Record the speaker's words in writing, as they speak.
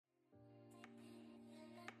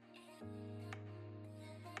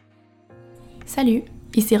Salut,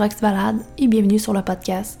 ici Rox Valade et bienvenue sur le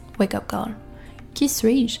podcast Wake Up Call. Qui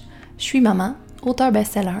suis-je? Je suis maman, auteure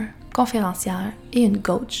best-seller, conférencière et une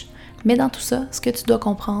coach. Mais dans tout ça, ce que tu dois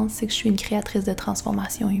comprendre, c'est que je suis une créatrice de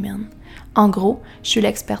transformation humaine. En gros, je suis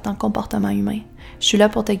l'experte en comportement humain. Je suis là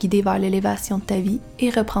pour te guider vers l'élévation de ta vie et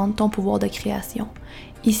reprendre ton pouvoir de création.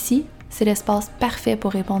 Ici, c'est l'espace parfait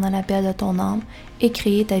pour répondre à l'appel de ton âme et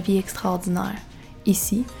créer ta vie extraordinaire.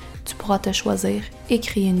 Ici, tu pourras te choisir et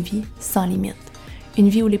créer une vie sans limite. Une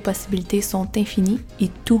vie où les possibilités sont infinies et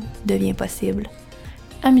tout devient possible.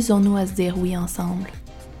 Amusons-nous à se dire oui ensemble.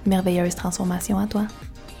 Merveilleuse transformation à toi!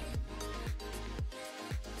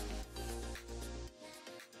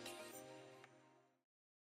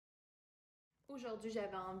 Aujourd'hui, j'avais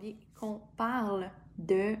envie qu'on parle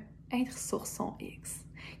de être sur son X.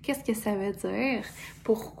 Qu'est-ce que ça veut dire?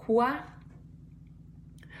 Pourquoi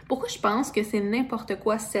je pense que c'est n'importe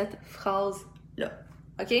quoi cette phrase-là?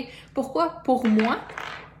 OK? Pourquoi, pour moi,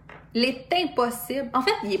 il est impossible... En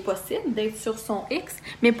fait, il est possible d'être sur son X,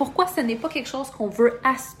 mais pourquoi ce n'est pas quelque chose qu'on veut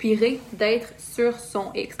aspirer d'être sur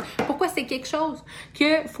son X? Pourquoi c'est quelque chose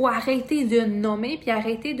qu'il faut arrêter de nommer puis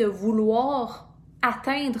arrêter de vouloir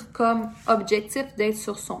atteindre comme objectif d'être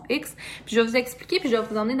sur son X? Puis je vais vous expliquer, puis je vais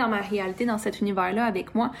vous emmener dans ma réalité, dans cet univers-là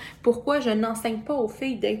avec moi, pourquoi je n'enseigne pas aux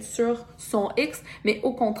filles d'être sur son X, mais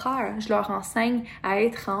au contraire, je leur enseigne à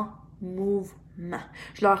être en mouvement.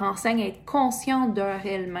 Je leur enseigne à être conscientes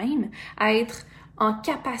d'elles-mêmes, à être en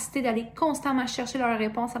capacité d'aller constamment chercher leurs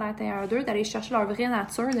réponses à l'intérieur d'eux, d'aller chercher leur vraie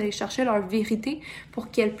nature, d'aller chercher leur vérité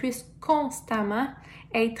pour qu'elles puissent constamment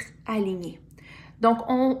être alignées. Donc,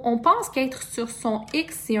 on pense qu'être sur son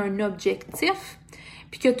X, c'est un objectif,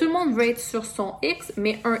 puis que tout le monde veut être sur son X,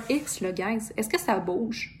 mais un X, là, guys, est-ce que ça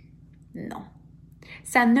bouge? Non.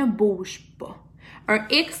 Ça ne bouge pas. Un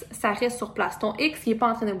X, ça reste sur place. Ton X, il n'est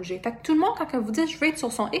pas en train de bouger. Fait que tout le monde, quand vous dites « je veux être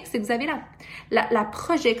sur son X », c'est que vous avez la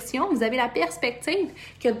projection, vous avez la perspective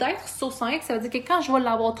que d'être sur son X, ça veut dire que quand je vais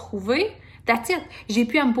l'avoir trouvé, that's it. J'ai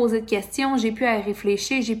pu à me poser de questions, j'ai pu à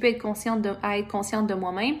réfléchir, j'ai pu être consciente de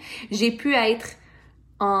moi-même, j'ai pu être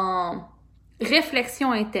en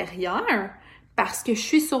réflexion intérieure parce que je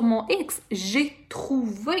suis sur mon X. J'ai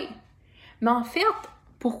trouvé. Mais en fait,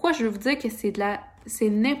 pourquoi je veux vous dire que c'est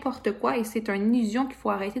n'importe quoi et c'est une illusion qu'il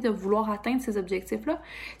faut arrêter de vouloir atteindre ces objectifs-là,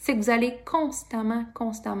 c'est que vous allez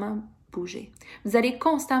constamment bouger. Vous allez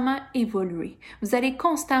constamment évoluer. Vous allez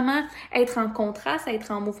constamment être en contraste,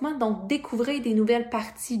 être en mouvement, donc découvrir des nouvelles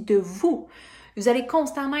parties de vous. Vous allez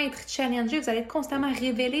constamment être challengé, vous allez constamment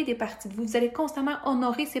révéler des parties de vous, vous allez constamment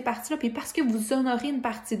honorer ces parties-là. Puis parce que vous honorez une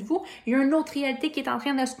partie de vous, il y a une autre réalité qui est en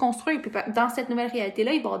train de se construire. Puis dans cette nouvelle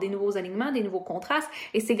réalité-là, il va y avoir des nouveaux alignements, des nouveaux contrastes.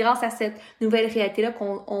 Et c'est grâce à cette nouvelle réalité-là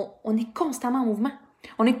qu'on est constamment en mouvement.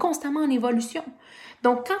 On est constamment en évolution.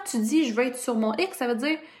 Donc quand tu dis « je veux être sur mon X », ça veut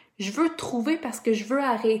dire je veux trouver parce que je veux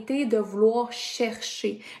arrêter de vouloir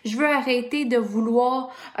chercher. Je veux arrêter de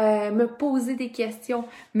vouloir me poser des questions.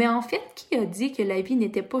 Mais en fait, qui a dit que la vie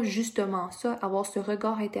n'était pas justement ça, avoir ce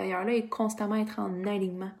regard intérieur-là et constamment être en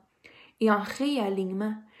alignement et en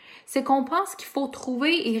réalignement? C'est qu'on pense qu'il faut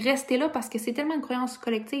trouver et rester là parce que c'est tellement une croyance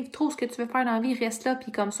collective. Trouve ce que tu veux faire dans la vie, reste là,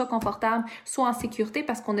 puis comme ça, confortable, sois en sécurité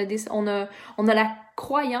parce qu'on a la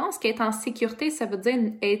croyance qu'être en sécurité, ça veut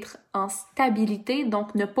dire être en stabilité,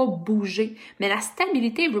 donc ne pas bouger. Mais la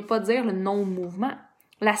stabilité ne veut pas dire le non-mouvement.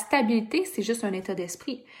 La stabilité, c'est juste un état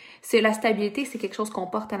d'esprit. La stabilité, c'est quelque chose qu'on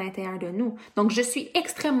porte à l'intérieur de nous. Donc, je suis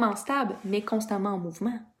extrêmement stable, mais constamment en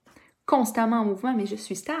mouvement. Constamment en mouvement, mais je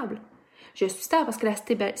suis stable. Je suis stable parce que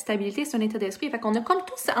la stabilité, c'est un état d'esprit. Fait qu'on a comme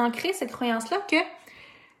tous ancré cette croyance-là que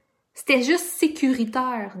c'était juste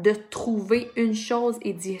sécuritaire de trouver une chose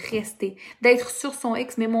et d'y rester, d'être sur son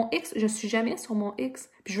X. Mais mon X, je suis jamais sur mon X.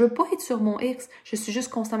 Puis je veux pas être sur mon X. Je suis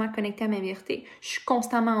juste constamment connectée à ma vérité. Je suis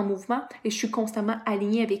constamment en mouvement et je suis constamment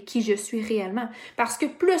alignée avec qui je suis réellement. Parce que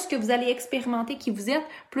plus que vous allez expérimenter qui vous êtes,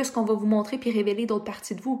 plus qu'on va vous montrer puis révéler d'autres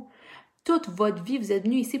parties de vous. Toute votre vie, vous êtes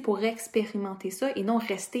venu ici pour expérimenter ça et non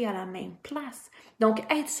rester à la même place. Donc,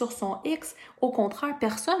 être sur son X, au contraire,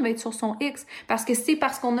 personne ne va être sur son X. Parce que c'est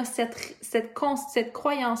parce qu'on a cette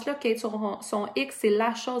croyance-là qu'être sur son X, c'est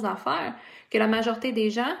la chose à faire, que la majorité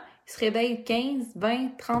des gens se réveillent 15,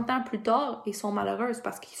 20, 30 ans plus tard et sont malheureuses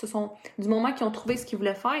parce du moment qu'ils ont trouvé ce qu'ils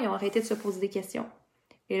voulaient faire, ils ont arrêté de se poser des questions.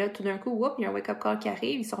 Et là, tout d'un coup, il y a un wake-up call qui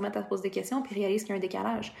arrive, ils se remettent à se poser des questions puis ils réalisent qu'il y a un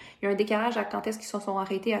décalage. Il y a un décalage à quand est-ce qu'ils se sont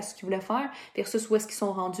arrêtés à ce qu'ils voulaient faire versus où est-ce qu'ils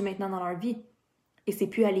sont rendus maintenant dans leur vie. Et c'est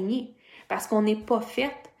plus aligné. Parce qu'on n'est pas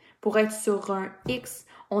fait pour être sur un X.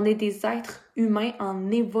 On est des êtres humains en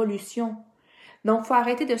évolution. Donc, il faut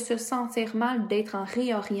arrêter de se sentir mal d'être en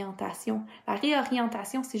réorientation. La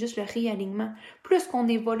réorientation, c'est juste le réalignement. Plus qu'on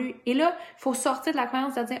évolue. Et là, il faut sortir de la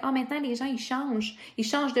croyance de dire « Ah, maintenant, les gens, ils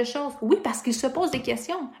changent de choses. » Oui, parce qu'ils se posent des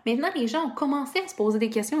questions. Maintenant, les gens ont commencé à se poser des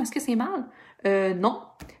questions. Est-ce que c'est mal? Non.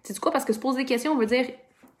 C'est quoi? Parce que se poser des questions veut dire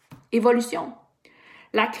évolution.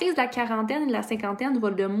 La crise de la quarantaine et de la cinquantaine va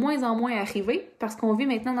de moins en moins arriver parce qu'on vit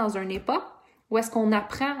maintenant dans une époque où est-ce qu'on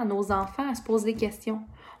apprend à nos enfants à se poser des questions.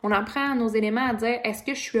 On apprend à nos éléments à dire « Est-ce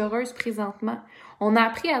que je suis heureuse présentement? » On a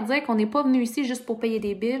appris à dire qu'on n'est pas venu ici juste pour payer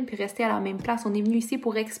des billes puis rester à la même place. On est venu ici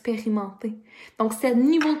pour expérimenter. Donc, ce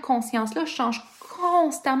niveau de conscience-là change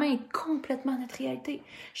constamment et complètement notre réalité.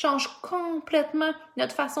 Change complètement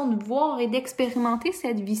notre façon de voir et d'expérimenter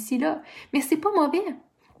cette vie-ci-là. Mais c'est pas mauvais.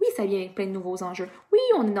 Oui, ça vient avec plein de nouveaux enjeux. Oui,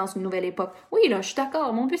 on est dans une nouvelle époque. Oui, là, je suis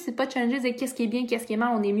d'accord. Mon but, c'est pas de challenger, de dire qu'est-ce qui est bien, qu'est-ce qui est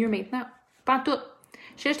mal, on est mieux maintenant. Pas tout.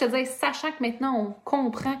 Je te dis, sachant que maintenant, on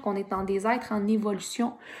comprend qu'on est dans des êtres en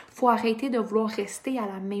évolution, il faut arrêter de vouloir rester à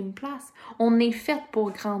la même place. On est fait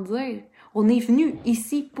pour grandir. On est venu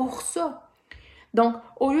ici pour ça. Donc,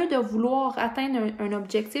 au lieu de vouloir atteindre un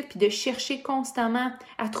objectif puis de chercher constamment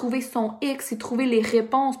à trouver son X et trouver les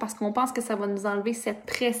réponses parce qu'on pense que ça va nous enlever cette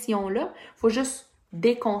pression-là, il faut juste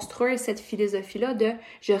déconstruire cette philosophie-là de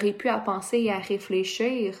 « j'aurais pu à penser et à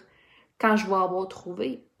réfléchir quand je vais avoir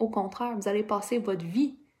trouvé ». Au contraire, vous allez passer votre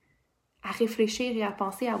vie à réfléchir et à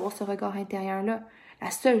penser, à avoir ce regard intérieur-là. La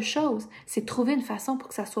seule chose, c'est de trouver une façon pour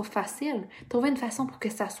que ça soit facile, trouver une façon pour que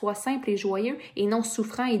ça soit simple et joyeux et non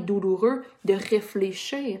souffrant et douloureux de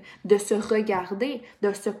réfléchir, de se regarder,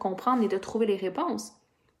 de se comprendre et de trouver les réponses.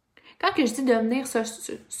 Quand que je dis de venir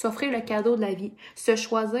s'offrir le cadeau de la vie, se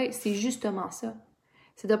choisir, c'est justement ça.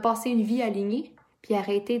 C'est de passer une vie alignée, puis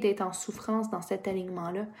arrêter d'être en souffrance dans cet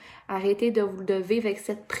alignement-là. Arrêter de vivre avec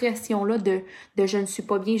cette pression-là de je ne suis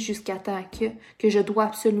pas bien jusqu'à temps que je dois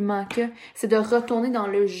absolument que. C'est de retourner dans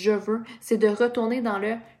le je veux. C'est de retourner dans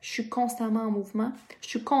le je suis constamment en mouvement. Je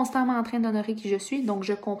suis constamment en train d'honorer qui je suis. Donc,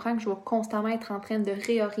 je comprends que je vais constamment être en train de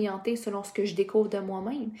réorienter selon ce que je découvre de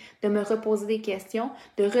moi-même, de me reposer des questions,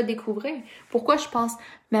 de redécouvrir. Pourquoi je pense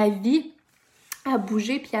ma vie à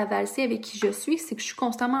bouger puis à valser avec qui je suis, c'est que je suis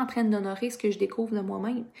constamment en train d'honorer ce que je découvre de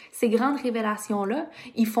moi-même. Ces grandes révélations-là,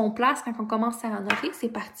 ils font place quand on commence à honorer ces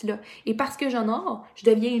parties-là. Et parce que j'honore, je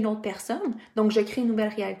deviens une autre personne, donc je crée une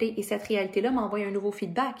nouvelle réalité et cette réalité-là m'envoie un nouveau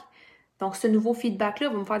feedback. Donc, ce nouveau feedback-là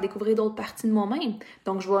va me faire découvrir d'autres parties de moi-même.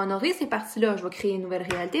 Donc, je vais honorer ces parties-là. Je vais créer une nouvelle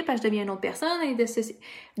réalité parce que je deviens une autre personne. Et de ceci.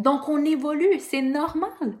 Donc, on évolue. C'est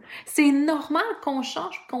normal. C'est normal qu'on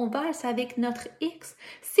change, qu'on valse avec notre X.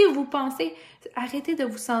 Si vous pensez, arrêtez de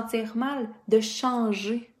vous sentir mal, de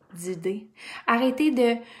changer d'idée. Arrêtez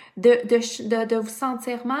de vous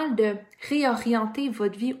sentir mal, de réorienter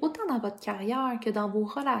votre vie, autant dans votre carrière que dans vos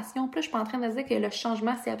relations. Puis là, je suis pas en train de dire que le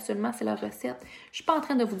changement, c'est la recette. Je suis pas en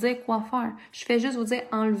train de vous dire quoi faire. Je fais juste vous dire,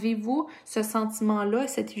 enlevez-vous ce sentiment-là,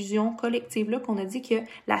 cette illusion collective-là qu'on a dit que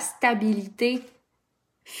la stabilité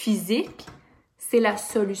physique, c'est la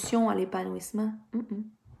solution à l'épanouissement.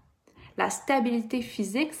 La stabilité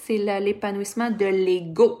physique, c'est l'épanouissement de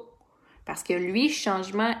l'ego. Parce que lui,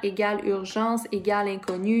 changement égale urgence, égale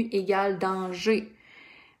inconnu, égale danger.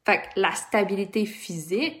 Fait que la stabilité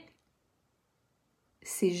physique,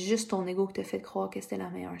 c'est juste ton ego qui te fait croire que c'était la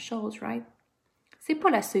meilleure chose, right? C'est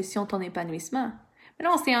pas la solution de ton épanouissement. Mais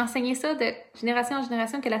là, on s'est enseigné ça de génération en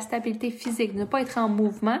génération que la stabilité physique, ne pas être en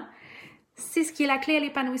mouvement, c'est ce qui est la clé à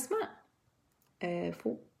l'épanouissement.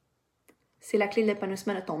 Faux. C'est la clé de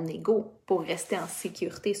l'épanouissement de ton ego pour rester en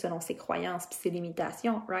sécurité selon ses croyances et ses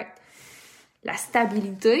limitations, right? La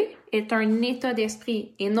stabilité est un état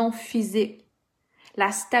d'esprit et non physique.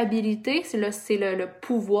 La stabilité, c'est le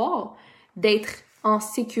pouvoir d'être en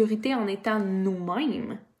sécurité en étant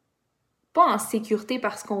nous-mêmes. Pas en sécurité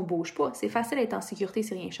parce qu'on bouge pas. C'est facile d'être en sécurité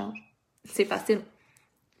si rien change. C'est facile.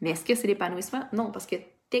 Mais est-ce que c'est l'épanouissement? Non, parce que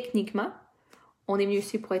techniquement, on est mieux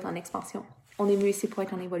ici pour être en expansion. On est mieux ici pour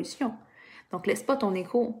être en évolution. Donc, laisse pas ton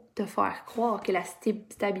ego te faire croire que la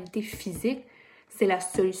stabilité physique, c'est la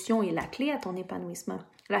solution et la clé à ton épanouissement.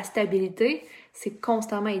 La stabilité, c'est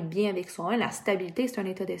constamment être bien avec soi. La stabilité, c'est un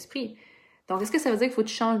état d'esprit. Donc, est-ce que ça veut dire qu'il faut que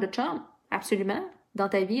tu changes de chum? Absolument. Dans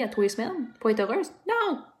ta vie, à tous les semaines, pour être heureuse?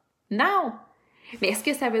 Non! Non! Mais est-ce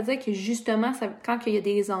que ça veut dire que justement, quand il y a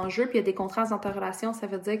des enjeux puis il y a des contrastes dans ta relation, ça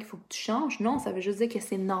veut dire qu'il faut que tu changes? Non, ça veut juste dire que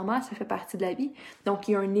c'est normal, ça fait partie de la vie. Donc,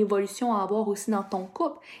 il y a une évolution à avoir aussi dans ton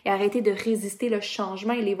couple. Et arrêter de résister le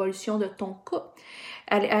changement et l'évolution de ton couple.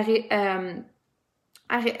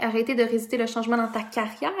 Arrêtez de résister le changement dans ta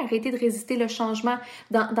carrière, arrêtez de résister le changement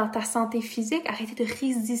dans ta santé physique, arrêtez de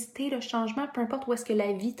résister le changement, peu importe où est-ce que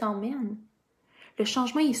la vie t'emmène. Le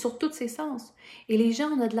changement il est sur tous ses sens. Et les gens,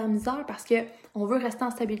 on a de la misère parce qu'on veut rester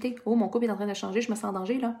en stabilité. Oh, mon couple est en train de changer, je me sens en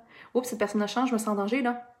danger là. Oups, cette personne change, je me sens en danger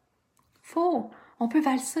là. Faux! On peut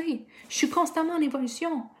valser. Je suis constamment en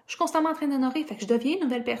évolution. Je suis constamment en train d'honorer. Fait que je deviens une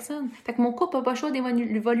nouvelle personne. Fait que mon couple n'a pas le choix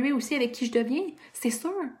d'évoluer aussi avec qui je deviens. C'est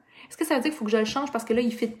sûr. Est-ce que ça veut dire qu'il faut que je le change parce que là, il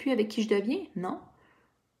ne fit plus avec qui je deviens? Non.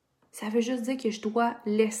 Ça veut juste dire que je dois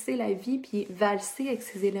laisser la vie puis valser avec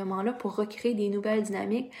ces éléments-là pour recréer des nouvelles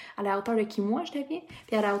dynamiques à la hauteur de qui moi je deviens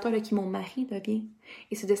puis à la hauteur de qui mon mari devient.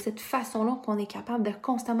 Et c'est de cette façon-là qu'on est capable de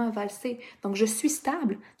constamment valser. Donc, je suis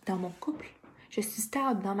stable dans mon couple. Je suis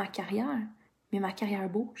stable dans ma carrière. Mais ma carrière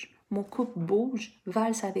bouge, mon couple bouge,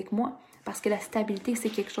 valse avec moi, parce que la stabilité, c'est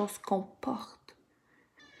quelque chose qu'on porte.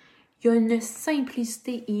 Il y a une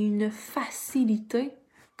simplicité et une facilité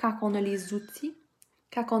quand on a les outils,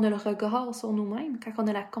 quand on a le regard sur nous-mêmes, quand on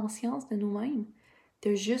a la conscience de nous-mêmes,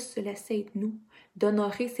 de juste se laisser être nous,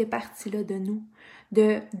 d'honorer ces parties-là de nous,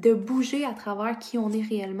 de bouger à travers qui on est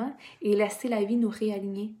réellement et laisser la vie nous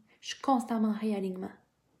réaligner. Je suis constamment en réalignement,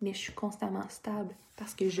 mais je suis constamment stable.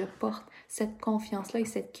 Parce que je porte cette confiance-là et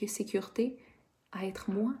cette sécurité à être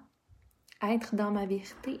moi, à être dans ma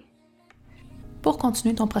vérité. Pour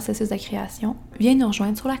continuer ton processus de création, viens nous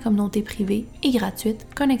rejoindre sur la communauté privée et gratuite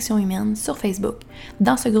Connexion Humaine sur Facebook.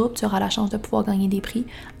 Dans ce groupe, tu auras la chance de pouvoir gagner des prix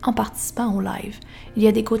en participant au live. Il y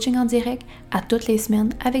a des coachings en direct à toutes les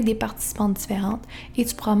semaines avec des participantes différentes et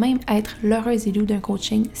tu pourras même être l'heureuse élue d'un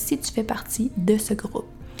coaching si tu fais partie de ce groupe.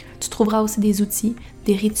 Tu trouveras aussi des outils,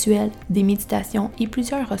 des rituels, des méditations et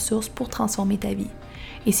plusieurs ressources pour transformer ta vie.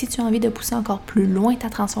 Et si tu as envie de pousser encore plus loin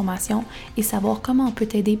ta transformation et savoir comment on peut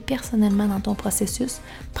t'aider personnellement dans ton processus,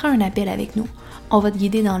 prends un appel avec nous. On va te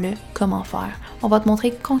guider dans le comment faire. On va te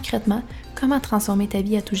montrer concrètement comment transformer ta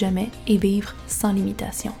vie à tout jamais et vivre sans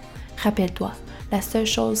limitation. Rappelle-toi, la seule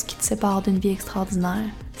chose qui te sépare d'une vie extraordinaire,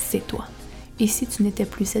 c'est toi. Et si tu n'étais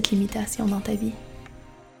plus cette limitation dans ta vie?